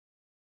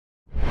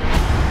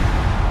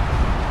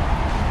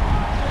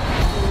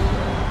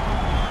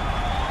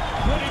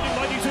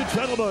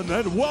gentlemen,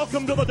 and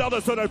welcome to the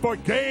Dulles Center for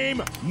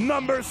game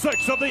number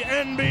 6 of the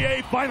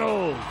NBA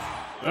Finals.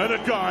 And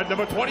at guard,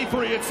 number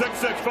 23 at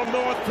 6'6" from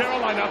North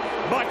Carolina,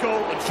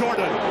 Michael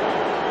Jordan.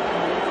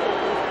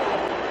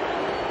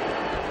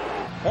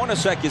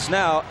 Hornacek is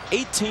now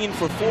 18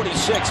 for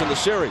 46 in the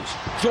series.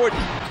 Jordan,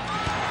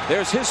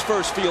 there's his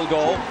first field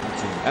goal,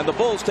 and the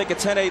Bulls take a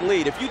 10-8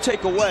 lead. If you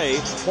take away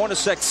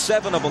Hornacek's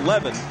 7 of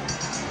 11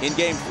 in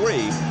game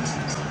 3,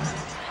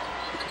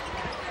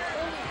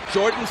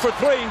 Jordan for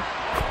 3.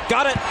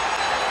 Got it.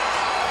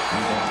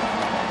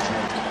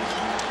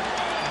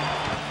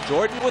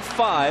 Jordan with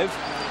 5,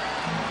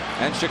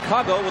 and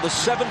Chicago with a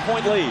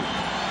 7-point lead.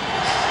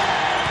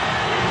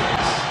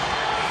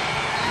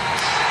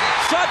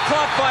 Shot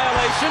clock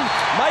violation.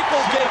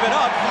 Michael gave it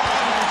up.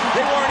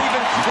 They weren't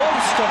even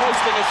close to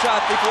hosting a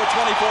shot before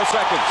 24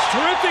 seconds.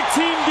 Terrific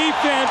team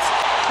defense.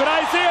 But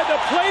Isaiah,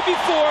 the play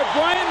before,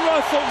 Brian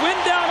Russell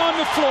went down on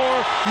the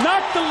floor,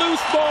 knocked the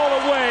loose ball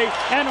away,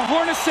 and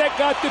Hornacek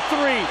got the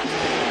 3.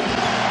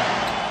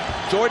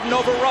 Jordan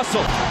over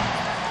Russell.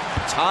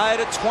 Tied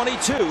at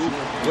 22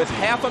 with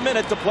half a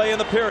minute to play in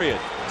the period.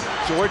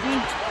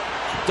 Jordan,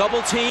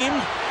 double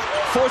teamed,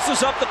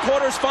 forces up the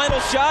quarter's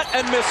final shot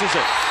and misses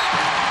it.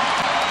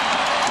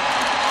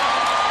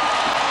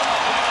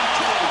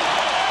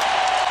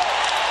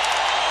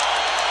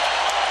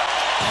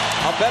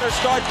 A better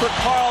start for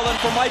Karl than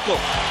for Michael.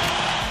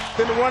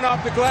 Then the one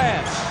off the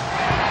glass.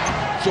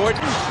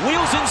 Jordan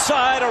wheels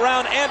inside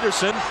around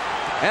Anderson,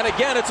 and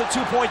again it's a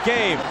 2-point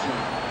game.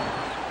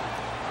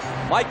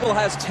 Michael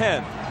has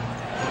 10.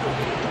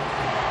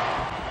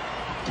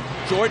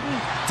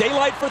 Jordan,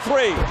 daylight for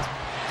 3.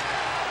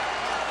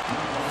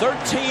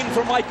 13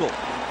 for Michael.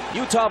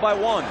 Utah by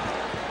 1.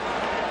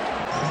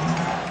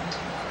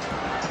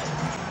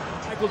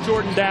 Michael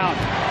Jordan down.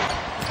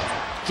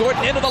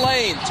 Jordan into the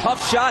lane.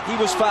 Tough shot. He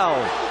was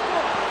fouled.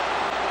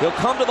 He'll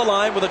come to the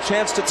line with a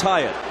chance to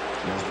tie it.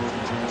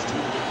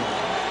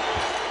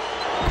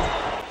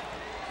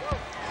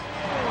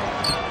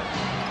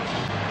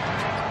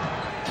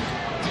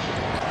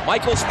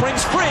 Michael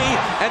springs free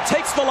and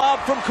takes the lob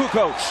from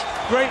Kukoc.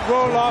 Great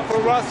roll off for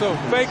Russell.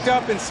 Faked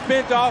up and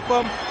spent off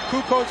him.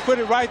 Kukoc put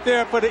it right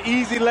there for the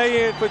easy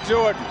lay-in for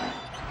Jordan.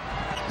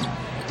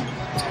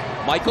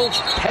 Michael,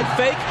 head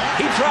fake.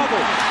 He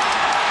traveled.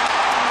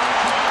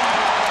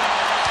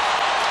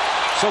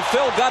 So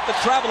Phil got the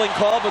traveling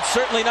call, but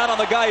certainly not on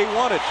the guy he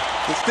wanted.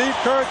 And Steve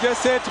Kerr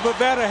just said to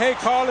Pavetta, hey,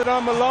 call it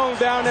on Malone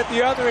down at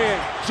the other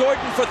end.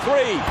 Jordan for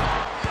 3.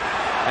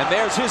 And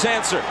there's his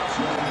answer.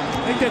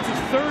 I think that's his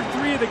third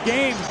 3 of the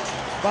game,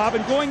 Bob,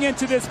 and going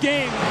into this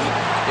game.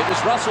 It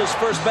was Russell's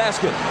first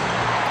basket.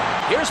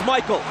 Here's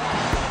Michael.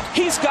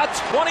 He's got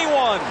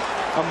 21.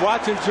 I'm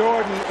watching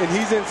Jordan, and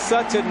he's in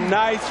such a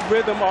nice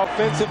rhythm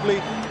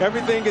offensively.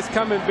 Everything is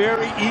coming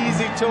very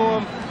easy to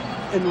him.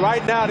 And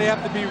right now they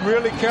have to be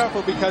really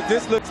careful because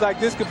this looks like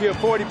this could be a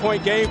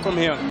 40-point game from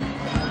him.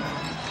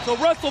 So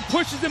Russell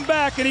pushes him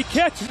back, and he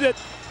catches it.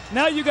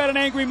 Now you got an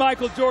angry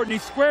Michael Jordan. He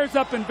squares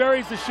up and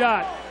buries the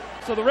shot.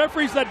 So the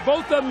referees let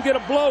both of them get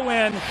a blow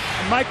in,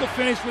 and Michael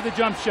finished with a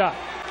jump shot.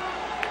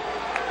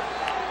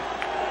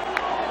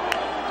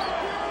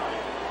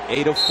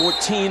 8 of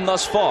 14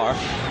 thus far.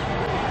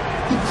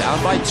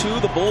 Down by 2,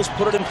 the Bulls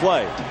put it in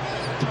play.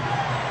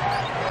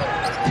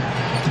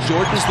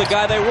 Jordan's the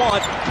guy they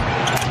want,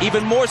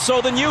 even more so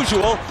than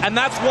usual, and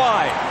that's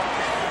why.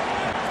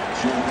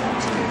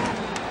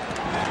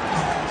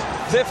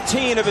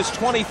 15 of his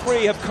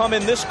 23 have come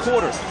in this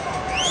quarter.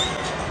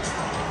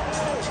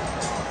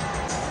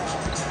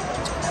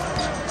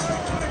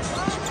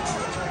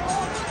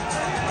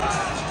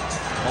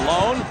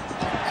 Malone,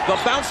 the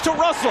bounce to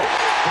Russell.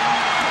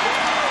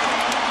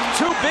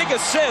 2 big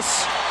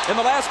assists in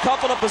the last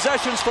couple of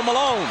possessions for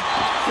Malone.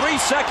 3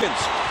 seconds.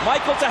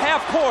 Michael to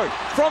half court.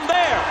 From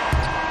there.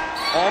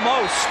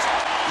 Almost.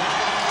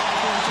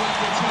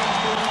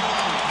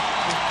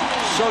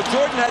 So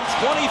Jordan had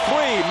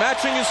 23,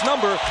 matching his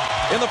number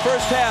in the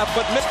first half,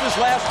 but missed his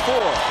last 4.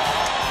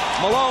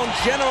 Malone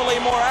generally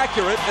more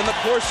accurate in the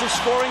course of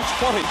scoring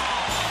 20.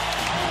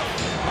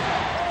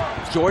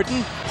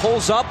 Jordan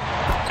pulls up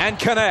and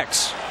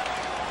connects.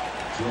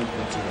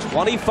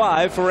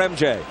 25 for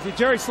MJ. See,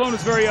 Jerry Sloan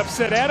is very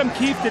upset. Adam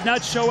Keefe did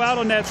not show out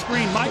on that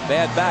screen. The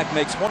bad back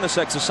makes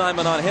Hornacek's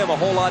assignment on him a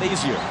whole lot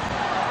easier.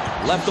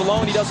 Left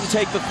alone, he doesn't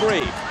take the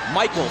 3.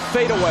 Michael,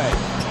 fade away.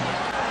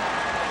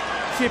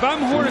 See, if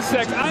I'm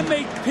Hornacek, I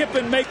make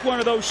Pippen make one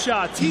of those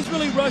shots. He's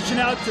really rushing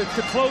out to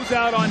close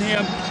out on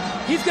him.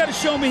 He's got to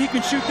show me he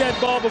can shoot that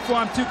ball before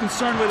I'm too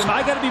concerned with him.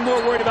 I got to be more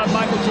worried about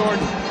Michael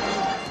Jordan.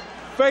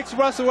 Fakes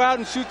Russell out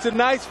and shoots a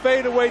nice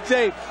fadeaway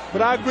tape.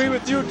 But I agree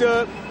with you,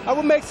 Doug. I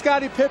would make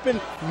Scottie Pippen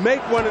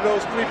make one of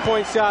those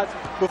 3-point shots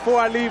before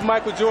I leave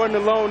Michael Jordan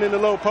alone in the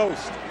low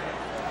post.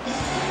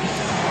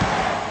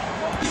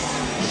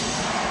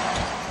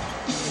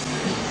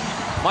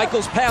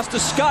 Michael's pass to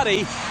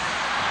Scottie.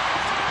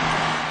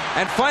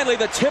 And finally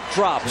the tip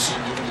drops.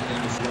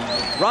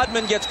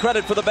 Rodman gets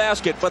credit for the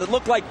basket, but it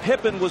looked like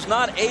Pippen was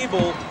not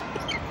able.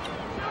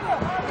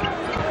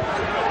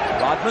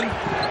 Rodman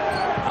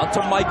Out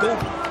to Michael.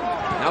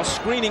 Now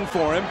screening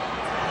for him.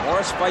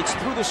 Morris fights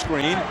through the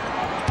screen.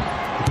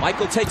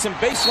 Michael takes him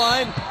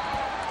baseline.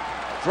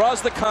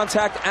 Draws the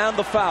contact and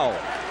the foul.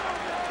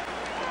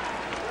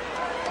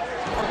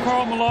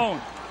 Karl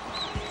Malone.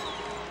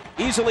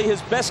 Easily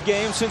his best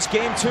game since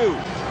game 2.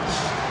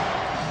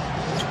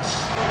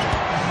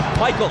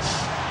 Michael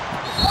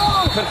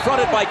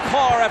confronted by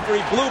Carr after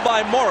he blew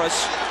by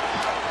Morris.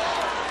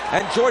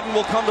 And Jordan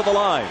will come to the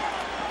line.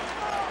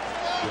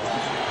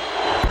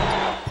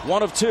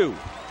 1 of 2.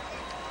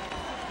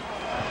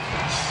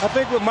 I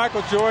think with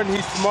Michael Jordan,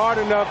 he's smart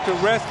enough to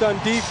rest on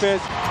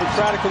defense and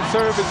try to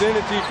conserve his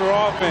energy for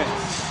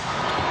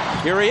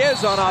offense. Here he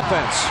is on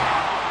offense.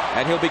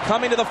 And he'll be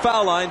coming to the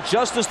foul line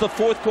just as the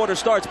 4th quarter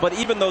starts. But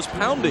even those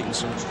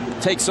poundings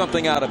take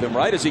something out of him,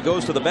 right, as he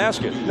goes to the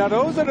basket. Now,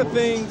 those are the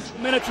things.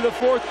 Minutes of the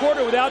 4th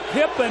quarter without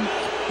Pippen,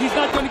 he's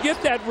not going to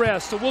get that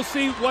rest. So we'll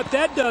see what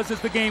that does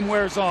as the game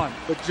wears on.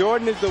 But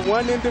Jordan is the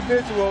one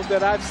individual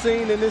that I've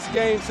seen in this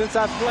game since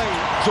I've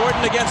played.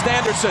 Jordan against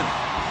Anderson.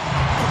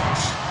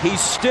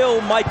 He's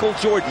still Michael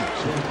Jordan.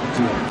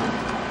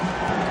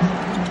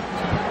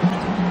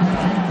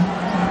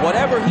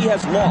 Whatever he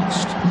has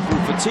lost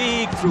through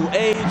fatigue, through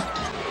age.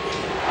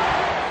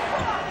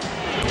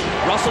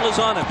 Russell is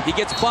on him. He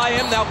gets by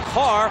him. Now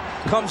Carr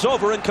comes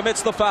over and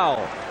commits the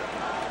foul.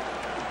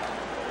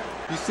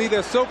 You see,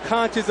 they're so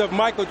conscious of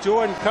Michael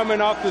Jordan coming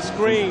off the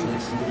screen.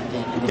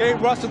 He gave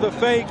Russell the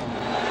fake.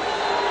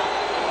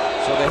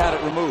 So they had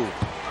it removed.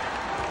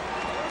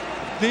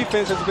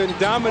 Defense has been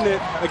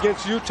dominant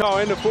against Utah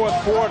in the 4th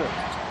quarter.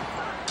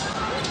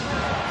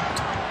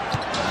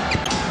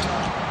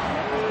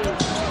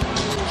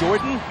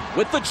 Jordan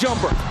with the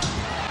jumper.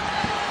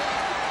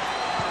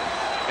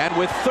 And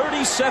with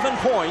 37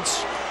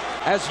 points,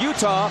 as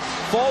Utah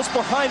falls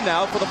behind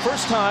now for the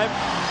first time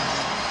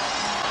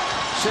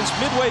since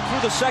midway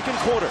through the 2nd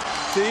quarter.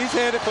 See, he's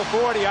headed for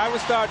 40. I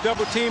would start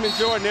double teaming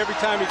Jordan every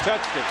time he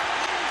touched it.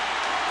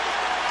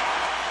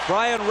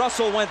 Brian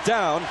Russell went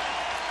down,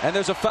 and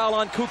there's a foul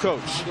on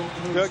Kukoc.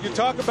 You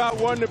talk about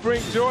wanting to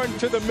bring Jordan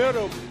to the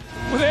middle.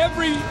 With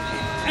every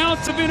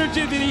ounce of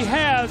energy that he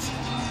has,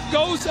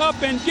 goes up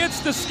and gets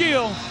the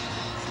steal.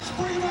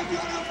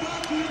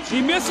 He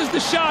misses the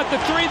shot,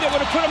 the 3 that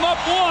would have put him up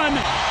 1.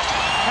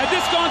 Had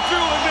this gone through,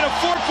 it would have been a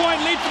 4-point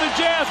lead for the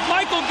Jazz.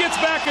 Michael gets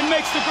back and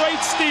makes the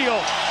great steal.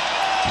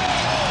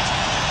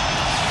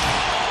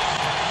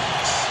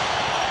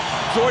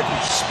 Jordan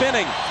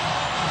spinning,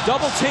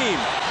 double team,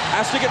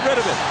 has to get rid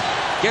of it.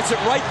 Gets it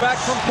right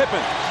back from Pippen.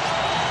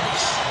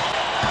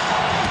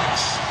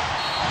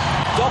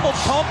 Double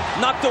pump,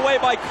 knocked away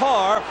by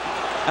Carr,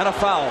 and a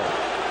foul.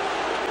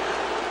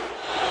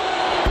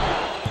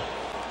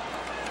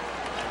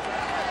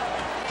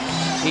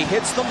 He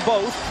hits them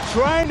both.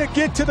 Trying to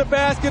get to the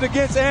basket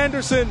against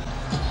Anderson.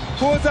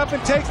 Pulls up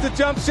and takes the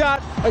jump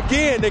shot.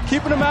 Again, they're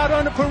keeping him out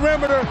on the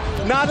perimeter,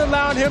 not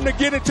allowing him to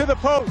get it to the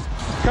post.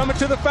 Coming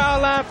to the foul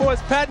line for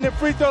his patented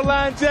free throw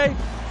line, Jay.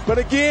 But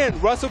again,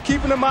 Russell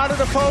keeping him out of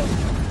the post.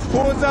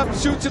 Pulls up,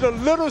 shoots it a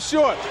little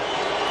short.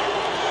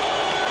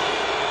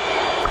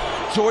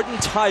 Jordan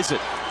ties it.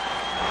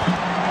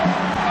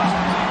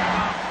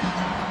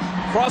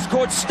 Cross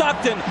court,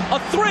 Stockton, a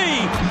 3.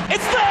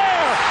 It's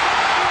there!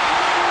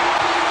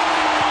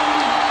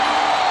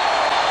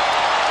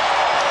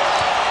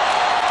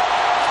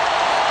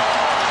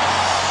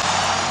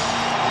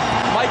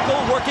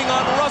 Michael working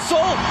on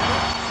Russell.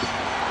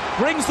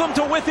 Brings them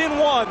to within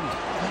 1.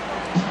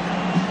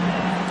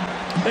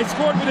 They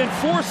scored within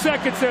 4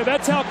 seconds there.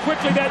 That's how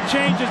quickly that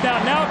changes now.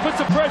 Now it puts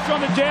the pressure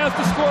on the Jazz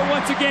to score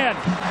once again.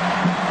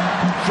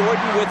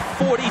 Jordan with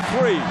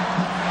 43.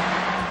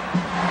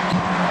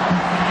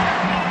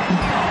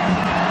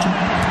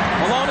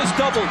 Malone is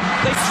doubled.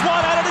 They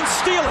swat at it and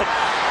steal it.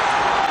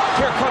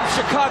 Here comes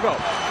Chicago.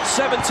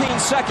 17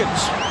 seconds.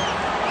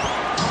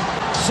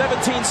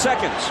 17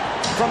 seconds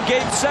from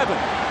Game 7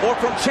 or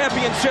from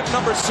championship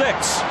number 6.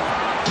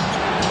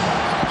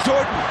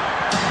 Jordan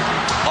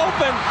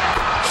open.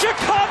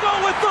 Chicago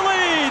with the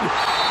lead.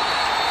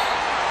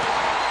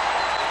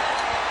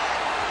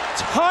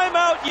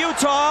 Timeout,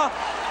 Utah.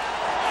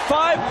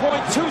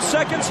 5.2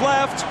 seconds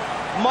left.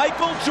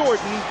 Michael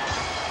Jordan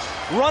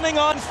running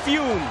on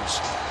fumes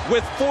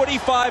with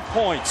 45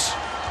 points.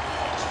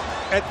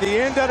 At the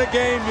end of the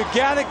game, you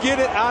got to get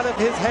it out of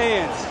his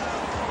hands.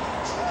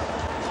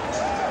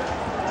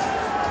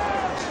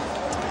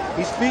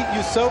 He's beat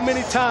you so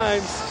many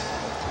times.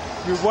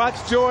 You watch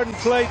Jordan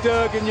play,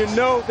 Doug, and you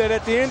know that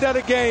at the end of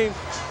the game,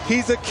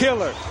 he's a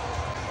killer.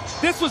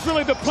 This was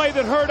really the play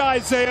that hurt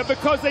Isaiah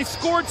because they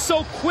scored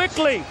so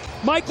quickly.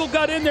 Michael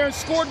got in there and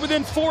scored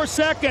within 4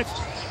 seconds.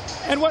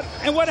 And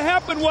what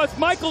happened was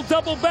Michael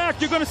doubled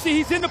back. You're going to see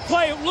he's in the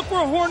play. Look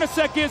where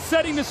Hornacek is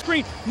setting the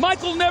screen.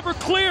 Michael never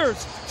clears,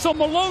 so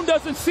Malone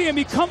doesn't see him.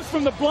 He comes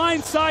from the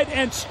blind side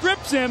and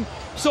strips him.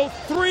 So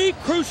 3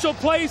 crucial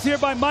plays here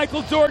by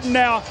Michael Jordan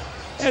now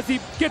as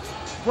he gets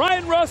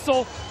Brian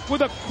Russell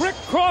with a quick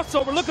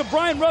crossover. Look at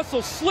Brian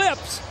Russell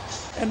slips,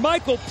 and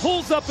Michael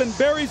pulls up and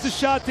buries the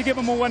shot to give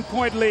him a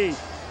 1-point lead.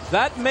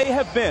 That may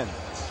have been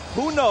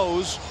Who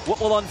knows what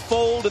will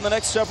unfold in the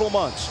next several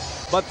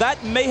months? But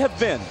that may have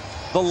been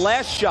the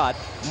last shot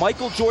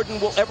Michael Jordan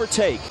will ever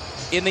take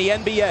in the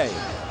NBA.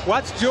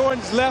 Watch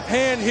Jordan's left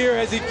hand here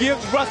as he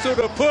gives Russell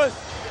the push.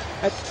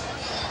 The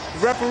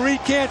referee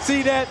can't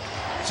see that.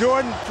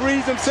 Jordan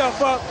frees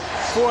himself up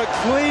for a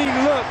clean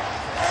look.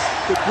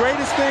 The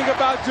greatest thing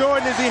about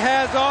Jordan is he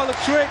has all the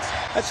tricks.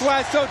 That's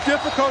why it's so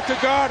difficult to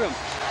guard him.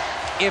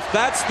 If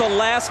that's the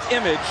last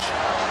image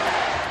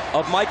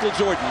of Michael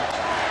Jordan,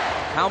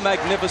 how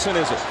magnificent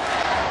is it?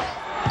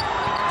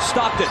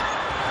 Stockton.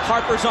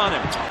 Harper's on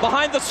him.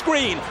 Behind the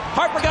screen.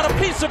 Harper got a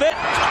piece of it.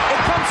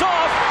 It comes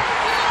off.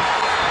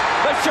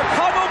 The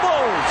Chicago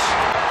Bulls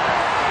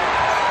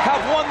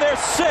have won their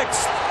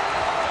 6th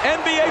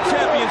NBA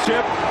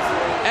championship,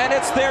 and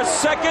it's their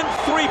 2nd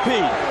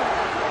three-peat.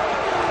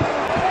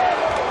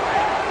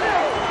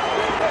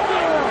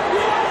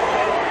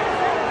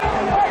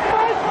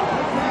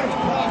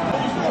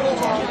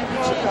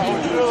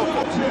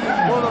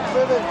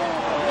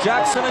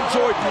 Jackson and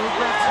Jordan,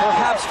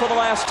 perhaps for the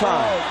last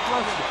time.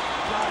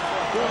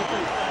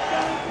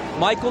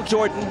 Michael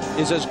Jordan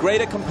is as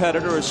great a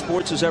competitor as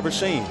sports has ever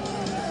seen.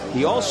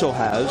 He also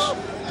has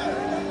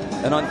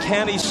an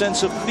uncanny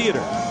sense of theater.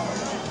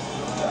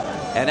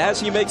 And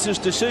as he makes his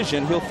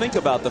decision, he'll think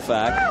about the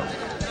fact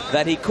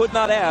that he could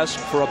not ask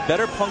for a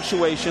better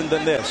punctuation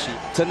than this.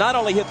 To not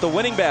only hit the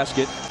winning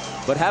basket,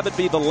 but have it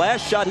be the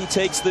last shot he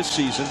takes this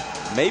season,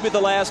 maybe the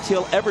last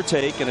he'll ever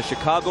take in a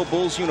Chicago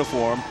Bulls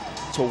uniform,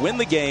 to win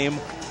the game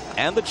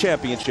and the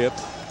championship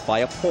by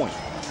a point.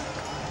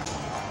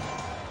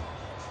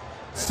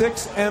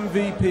 6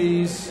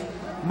 MVPs.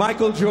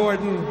 Michael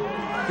Jordan,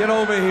 get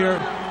over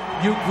here.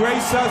 You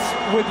grace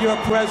us with your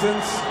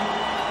presence.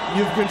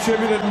 You've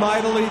contributed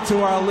mightily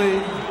to our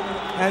league.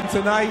 And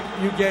tonight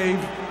you gave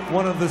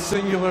one of the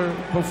singular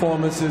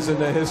performances in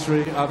the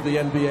history of the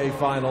NBA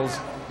Finals.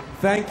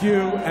 Thank you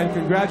and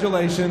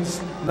congratulations,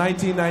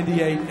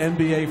 1998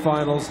 NBA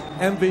Finals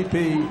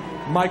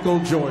MVP, Michael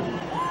Jordan.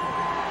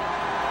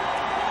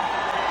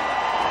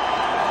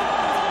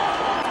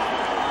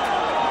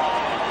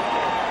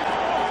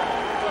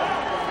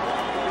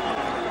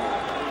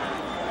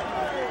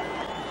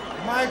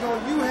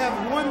 Michael, you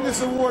have won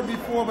this award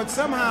before, but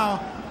somehow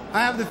I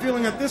have the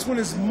feeling that this one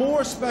is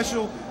more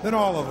special than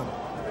all of them.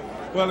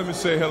 Well, let me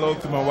say hello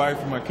to my wife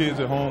and my kids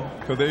at home,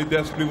 because they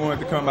desperately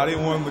wanted to come. I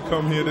didn't want them to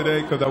come here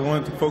today because I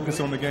wanted to focus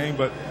on the game,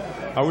 but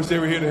I wish they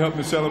were here to help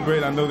me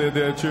celebrate. I know they're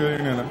there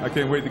cheering, and I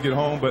can't wait to get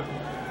home. But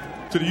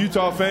to the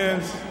Utah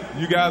fans,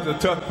 you guys are a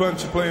tough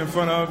bunch to play in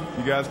front of.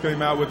 You guys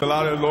came out with a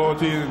lot of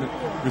loyalty and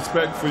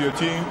respect for your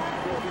team.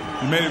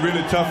 You made it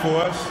really tough for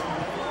us.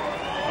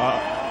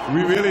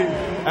 We really,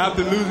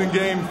 after losing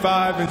Game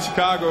 5 in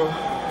Chicago,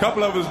 a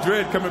couple of us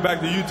dread coming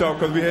back to Utah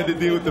because we had to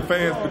deal with the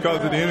fans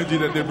because of the energy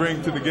that they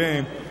bring to the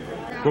game.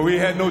 But we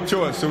had no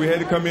choice, so we had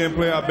to come in and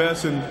play our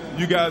best, and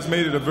you guys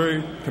made it a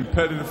very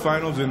competitive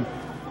finals, and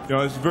you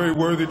know, it's very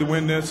worthy to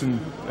win this, and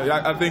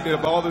I think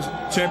of all the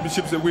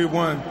championships that we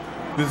won,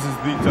 this is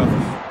the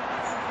toughest.